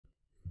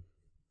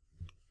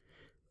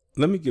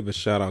Let me give a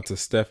shout out to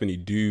Stephanie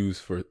Dews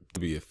for to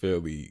be a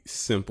fairly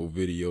simple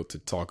video to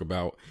talk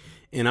about.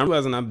 And I'm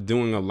realizing I'm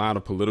doing a lot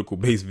of political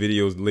based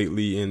videos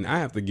lately, and I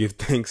have to give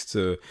thanks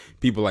to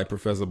people like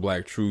Professor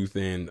Black Truth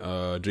and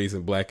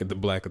Jason Black at the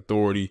Black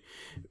Authority,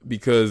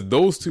 because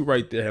those two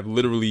right there have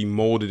literally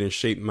molded and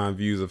shaped my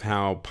views of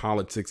how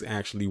politics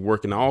actually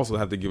work. And I also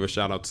have to give a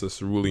shout out to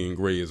Cerulean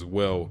Gray as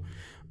well,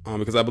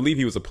 because I believe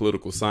he was a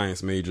political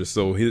science major,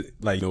 so he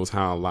knows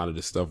how a lot of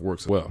this stuff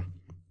works well.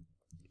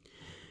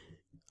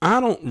 I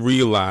don't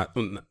realize,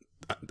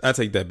 I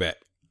take that back.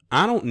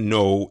 I don't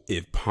know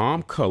if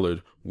palm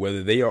colored,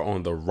 whether they are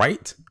on the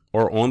right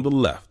or on the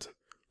left,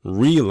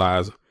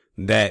 realize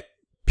that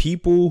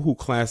people who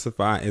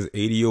classify as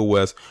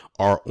ADOS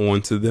are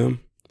onto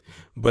them.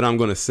 But I'm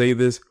going to say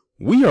this,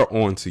 we are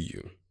onto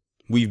you.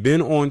 We've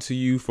been onto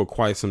you for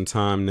quite some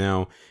time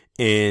now,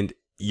 and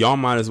y'all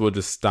might as well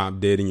just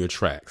stop dead in your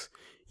tracks.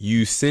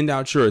 You send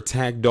out your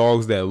attack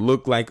dogs that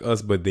look like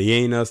us, but they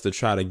ain't us, to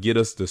try to get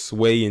us to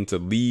sway and to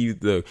leave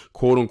the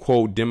quote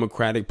unquote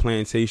Democratic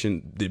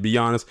plantation. To be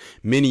honest,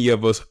 many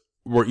of us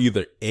were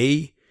either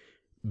A,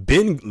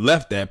 been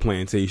left that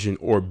plantation,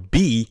 or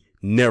B,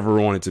 never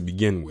on it to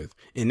begin with.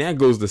 And that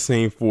goes the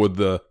same for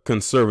the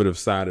conservative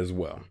side as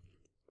well.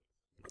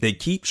 They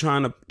keep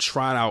trying to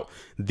trot out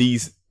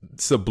these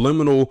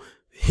subliminal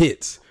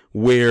hits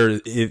where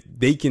if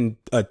they can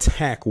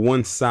attack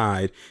one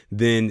side,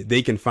 then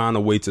they can find a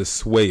way to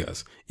sway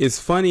us. It's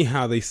funny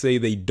how they say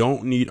they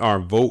don't need our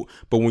vote,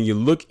 but when you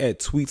look at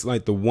tweets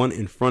like the one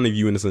in front of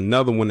you, and there's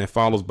another one that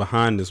follows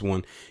behind this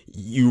one,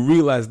 you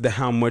realize that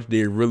how much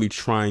they're really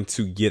trying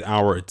to get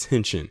our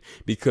attention,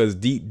 because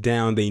deep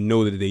down they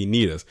know that they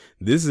need us.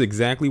 This is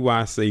exactly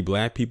why I say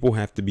black people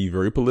have to be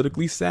very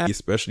politically savvy,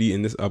 especially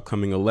in this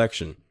upcoming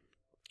election.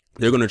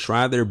 They're going to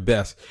try their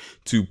best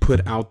to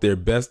put out their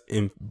best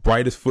and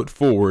brightest foot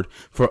forward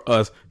for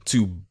us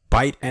to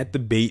bite at the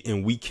bait,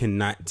 and we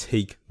cannot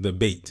take the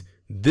bait.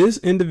 This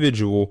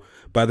individual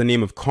by the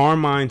name of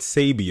Carmine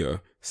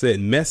Sabia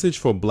said, message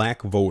for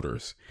black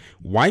voters.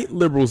 White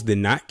liberals did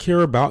not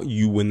care about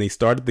you when they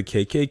started the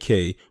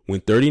KKK,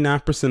 when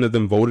 39% of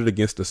them voted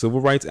against the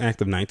Civil Rights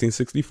Act of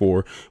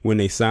 1964, when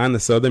they signed the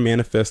Southern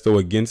Manifesto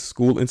against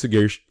school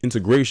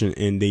integration,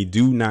 and they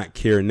do not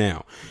care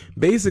now.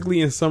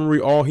 Basically, in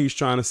summary, all he's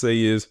trying to say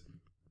is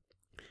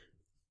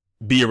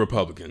be a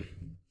Republican.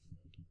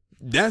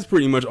 That's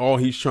pretty much all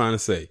he's trying to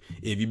say.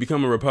 If you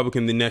become a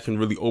Republican, then that can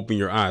really open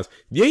your eyes.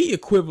 They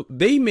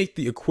make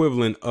the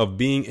equivalent of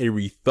being a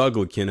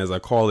Rethuglican, as I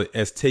call it,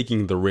 as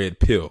taking the red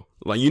pill.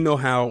 Like, you know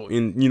how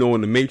in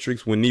the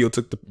Matrix, when Neo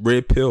took the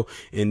red pill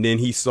and then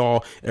he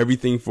saw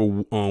everything for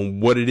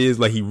what it is,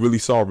 like he really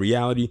saw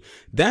reality.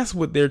 That's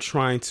what they're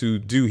trying to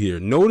do here.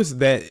 Notice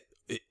that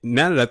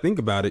now that I think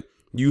about it,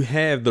 you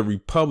have the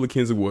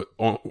Republicans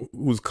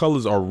whose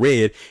colors are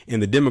red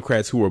and the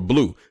Democrats who are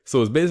blue.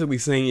 So it's basically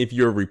saying if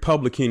you're a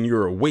Republican,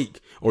 you're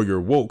awake or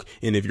you're woke.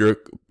 And if you're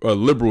a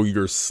liberal,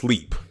 you're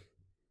asleep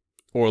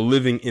or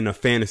living in a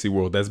fantasy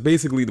world. That's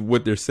basically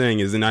what they're saying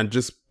is. And I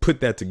just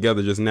put that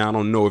together just now. I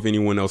don't know if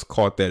anyone else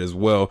caught that as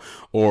well,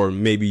 or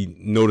maybe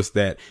noticed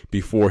that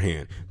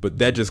beforehand, but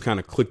that just kind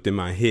of clicked in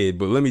my head.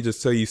 But let me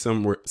just tell you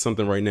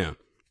something right now.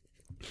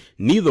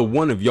 Neither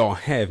one of y'all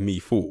have me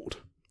fooled.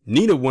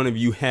 Neither one of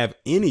you have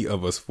any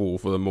of us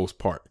fooled for the most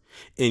part.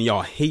 And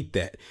y'all hate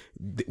that.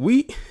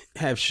 We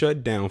have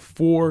shut down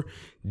 4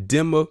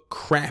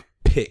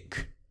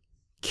 Democratic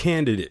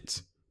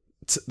candidates.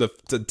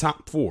 The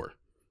top 4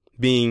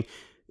 being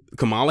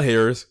Kamala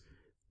Harris,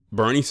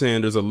 Bernie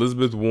Sanders,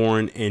 Elizabeth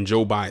Warren, and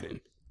Joe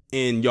Biden.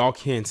 And y'all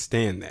can't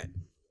stand that.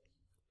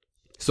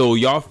 So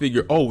y'all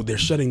figure, oh, they're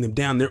shutting them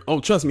down.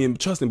 Trust me and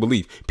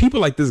believe.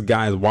 People like this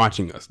guy is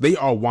watching us. They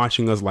are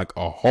watching us like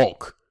a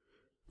hawk,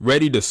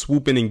 ready to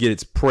swoop in and get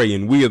its prey,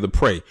 and we are the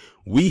prey.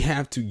 We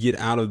have to get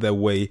out of their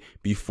way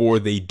before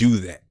they do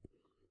that.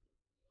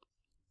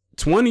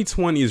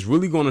 2020 is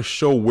really going to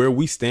show where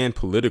we stand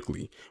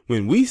politically.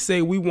 When we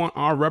say we want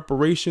our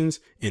reparations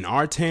and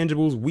our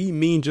tangibles, we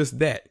mean just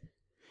that.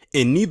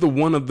 And neither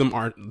one of them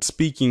are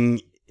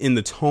speaking in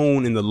the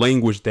tone and the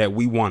language that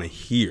we want to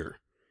hear,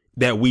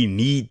 that we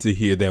need to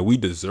hear, that we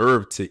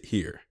deserve to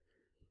hear.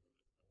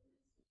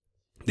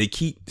 They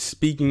keep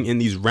speaking in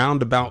these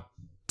roundabout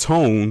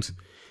tones,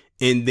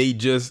 and they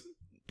just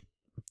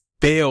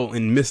fail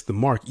and miss the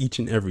mark each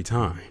and every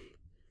time.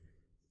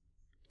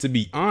 To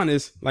be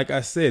honest, like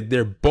I said,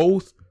 they're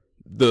both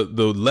the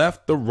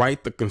left, the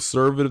right, the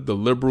conservative, the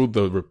liberal,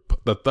 the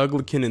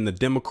Thuglican, and the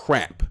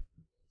Democrat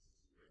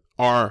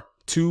are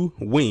 2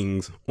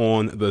 wings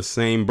on the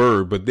same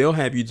bird, but they'll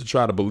have you to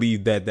try to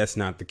believe that that's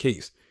not the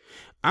case.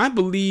 I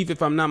believe,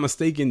 if I'm not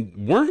mistaken,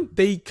 weren't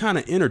they kind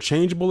of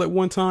interchangeable at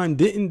one time?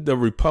 Didn't the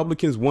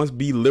Republicans once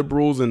be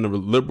liberals and the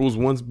liberals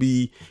once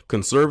be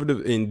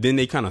conservative, and then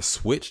they kind of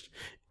switched?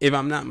 If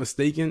I'm not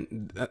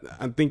mistaken,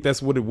 I think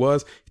that's what it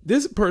was.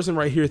 This person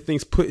right here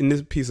thinks putting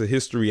this piece of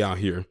history out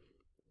here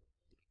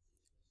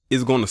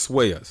is going to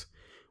sway us.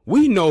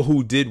 We know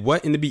who did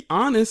what, and to be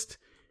honest,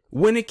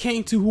 when it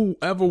came to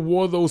whoever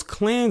wore those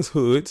Klansmen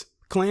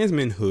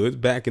hoods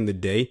back in the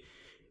day,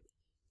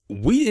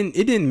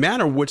 it didn't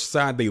matter which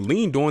side they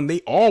leaned on.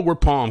 They all were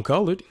palm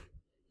colored.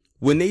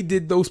 When they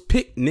did those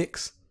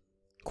picnics,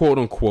 quote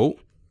unquote,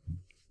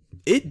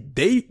 it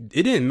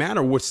didn't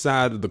matter which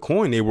side of the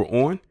coin they were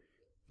on.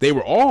 They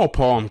were all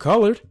palm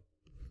colored.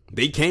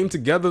 They came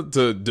together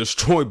to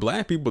destroy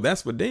black people.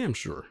 That's for damn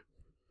sure.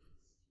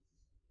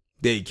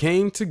 They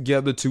came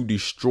together to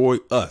destroy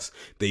us.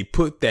 They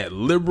put that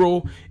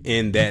liberal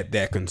and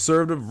that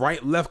conservative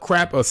right left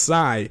crap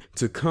aside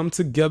to come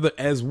together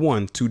as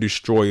one to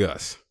destroy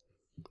us.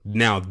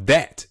 Now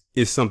that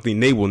is something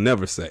they will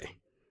never say.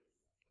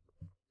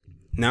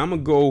 Now I'm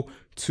going to go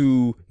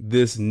to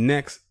this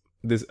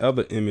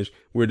other image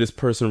where this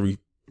person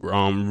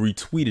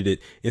retweeted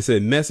it and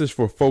said, message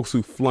for folks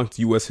who flunked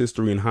U.S.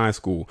 history in high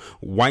school.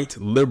 White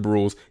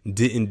liberals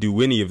didn't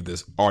do any of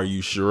this. Are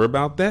you sure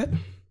about that?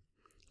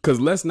 Because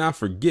let's not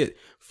forget,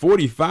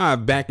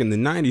 45 back in the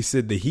 90s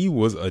said that he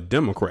was a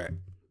Democrat.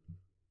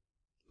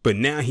 But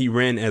now he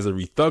ran as a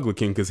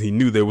Republican because he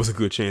knew there was a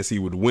good chance he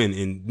would win.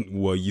 And,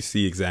 well, you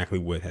see exactly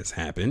what has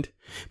happened.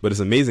 But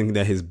it's amazing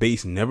that his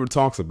base never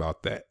talks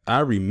about that. I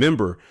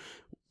remember,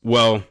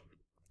 well,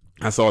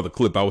 I saw the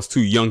clip. I was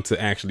too young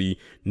to actually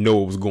know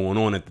what was going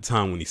on at the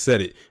time when he said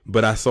it.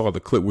 But I saw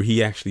the clip where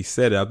he actually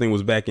said it. I think it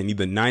was back in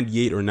either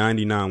 98 or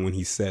 99 when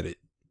he said it.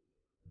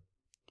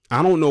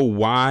 I don't know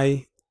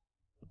why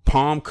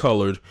palm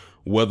colored,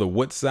 whether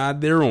what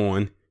side they're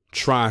on,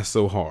 try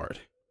so hard.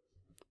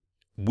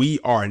 We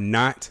are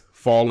not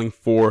falling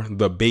for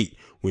the bait.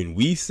 When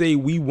we say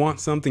we want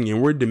something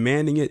and we're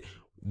demanding it,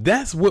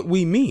 that's what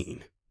we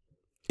mean.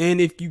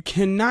 And if you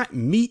cannot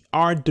meet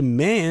our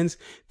demands,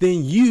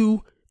 then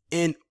you,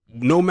 and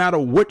no matter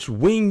which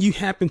wing you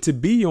happen to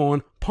be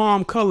on,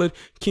 palm colored,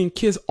 can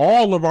kiss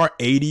all of our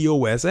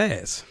ADOS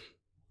ass.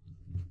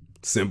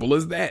 Simple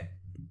as that.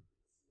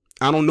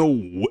 I don't know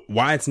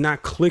why it's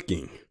not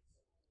clicking.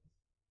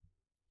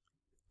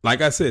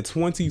 Like I said,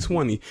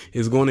 2020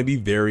 is going to be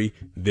very,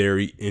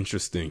 very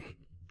interesting.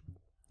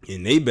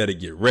 And they better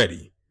get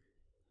ready,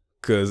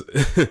 because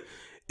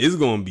it's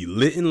going to be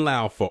lit and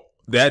loud for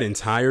that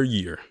entire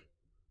year,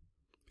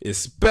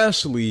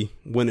 especially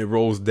when it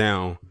rolls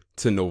down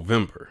to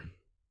November.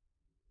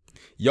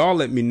 Y'all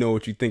let me know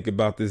what you think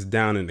about this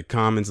down in the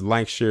comments.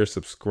 Like, share,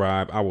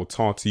 subscribe. I will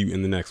talk to you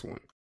in the next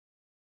one.